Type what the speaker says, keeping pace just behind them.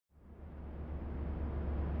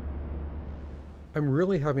I'm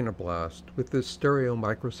really having a blast with this Stereo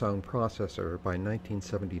Microsound Processor by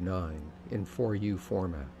 1979 in 4U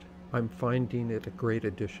format. I'm finding it a great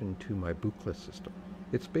addition to my Buchla system.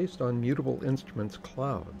 It's based on Mutable Instruments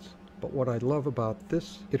Clouds, but what I love about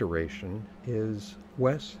this iteration is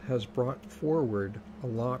Wes has brought forward a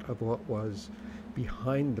lot of what was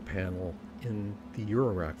behind the panel in the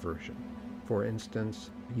Eurorack version. For instance,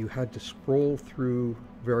 you had to scroll through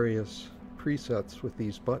various presets with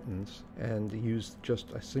these buttons and use just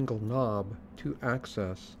a single knob to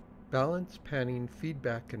access balance, panning,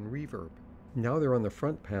 feedback, and reverb. Now they're on the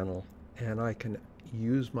front panel, and I can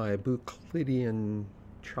use my Buchlian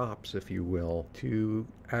chops, if you will, to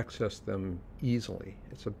access them easily.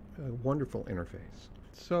 It's a wonderful interface.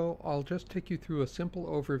 So I'll just take you through a simple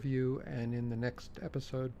overview, and in the next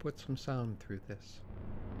episode put some sound through this.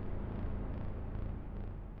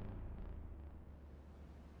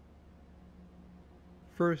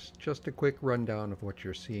 First, just a quick rundown of what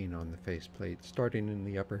you're seeing on the faceplate, starting in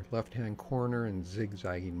the upper left-hand corner and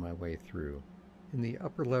zigzagging my way through. In the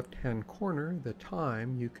upper left-hand corner, the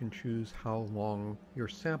time, you can choose how long your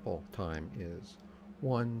sample time is.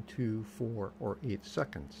 1, 2, 4, or 8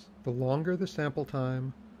 seconds. The longer the sample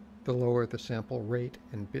time, the lower the sample rate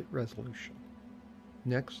and bit resolution.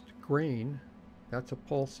 Next, grain, that's a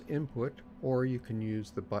pulse input, or you can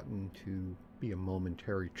use the button to be a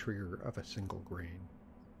momentary trigger of a single grain.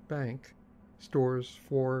 Bank stores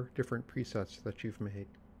 4 different presets that you've made.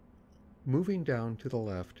 Moving down to the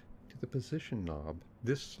left to the position knob,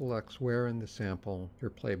 this selects where in the sample your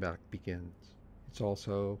playback begins. It's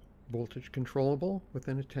also voltage controllable with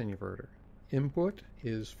an attenuator. Input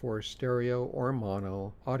is for stereo or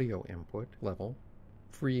mono audio input level.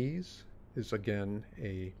 Freeze is again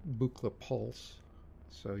a Buchla pulse,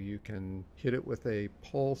 so you can hit it with a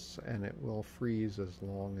pulse and it will freeze as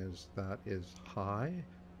long as that is high.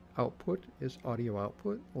 Output is audio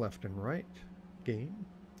output, left and right, gain.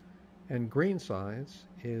 And grain size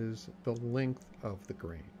is the length of the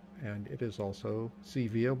grain, and it is also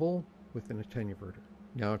CVable with an attenuator.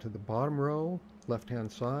 Now to the bottom row,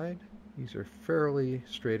 left-hand side, these are fairly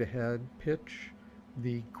straight ahead. Pitch,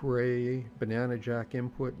 the gray banana jack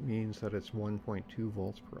input means that it's 1.2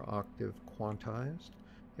 volts per octave quantized.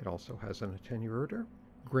 It also has an attenuator.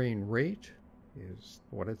 Grain rate is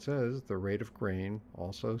what it says, the rate of grain,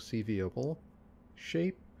 also CVable.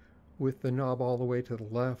 Shape, with the knob all the way to the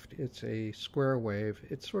left, it's a square wave.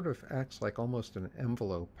 It sort of acts like almost an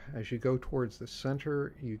envelope. As you go towards the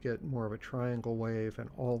center, you get more of a triangle wave, and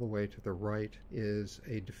all the way to the right is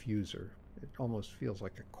a diffuser. It almost feels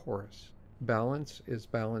like a chorus. Balance is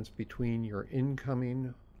balance between your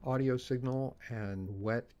incoming audio signal, and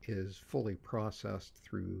wet is fully processed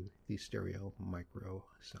through the Stereo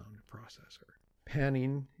Microsound Processor.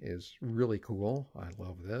 Panning is really cool. I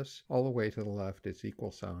love this. All the way to the left, it's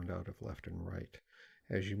equal sound out of left and right.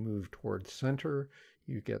 As you move towards center,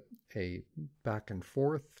 you get a back and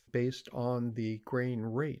forth based on the grain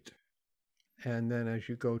rate. And then as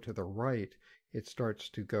you go to the right, it starts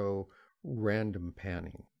to go random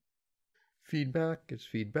panning. Feedback is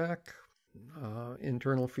feedback.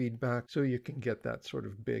 Internal feedback, so you can get that sort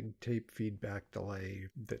of big tape feedback delay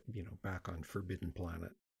that, back on Forbidden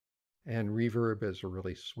Planet. And reverb is a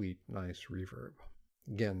really sweet, nice reverb.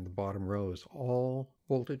 Again, the bottom row is all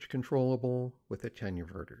voltage controllable with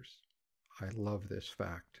attenuators. I love this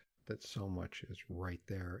fact that so much is right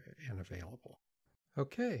there and available.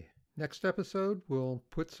 Okay, next episode we'll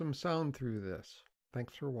put some sound through this.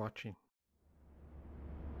 Thanks for watching.